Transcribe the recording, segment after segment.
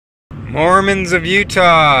Mormons of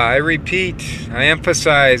Utah, I repeat, I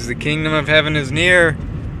emphasize, the kingdom of heaven is near.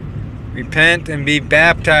 Repent and be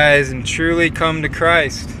baptized and truly come to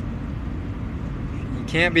Christ. You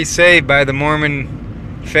can't be saved by the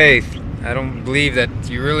Mormon faith. I don't believe that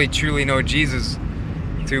you really truly know Jesus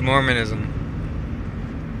through Mormonism.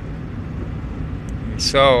 And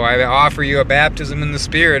so I offer you a baptism in the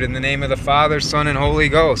Spirit in the name of the Father, Son, and Holy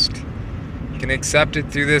Ghost. You can accept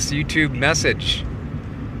it through this YouTube message.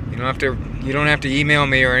 You don't have to email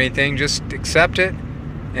me or anything. Just accept it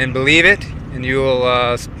and believe it, and you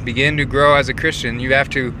will begin to grow as a Christian. You have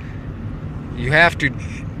to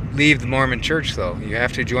leave the Mormon Church, though. You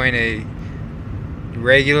have to join a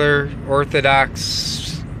regular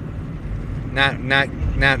Orthodox, not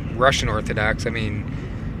Russian Orthodox. I mean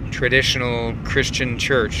traditional Christian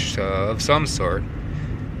church of some sort.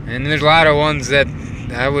 And there's a lot of ones that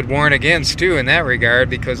I would warn against too in that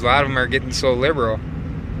regard, because a lot of them are getting so liberal.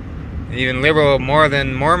 Even liberal more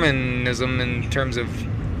than Mormonism in terms of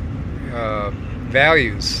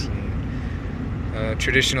values,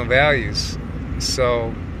 traditional values.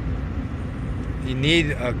 So you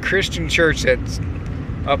need a Christian church that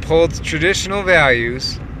upholds traditional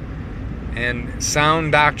values and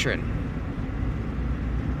sound doctrine.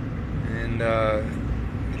 And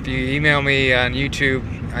if you email me on YouTube,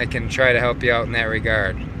 I can try to help you out in that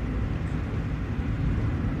regard.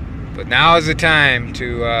 But now is the time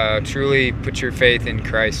to truly put your faith in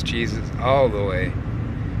Christ Jesus all the way,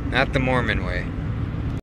 not the Mormon way.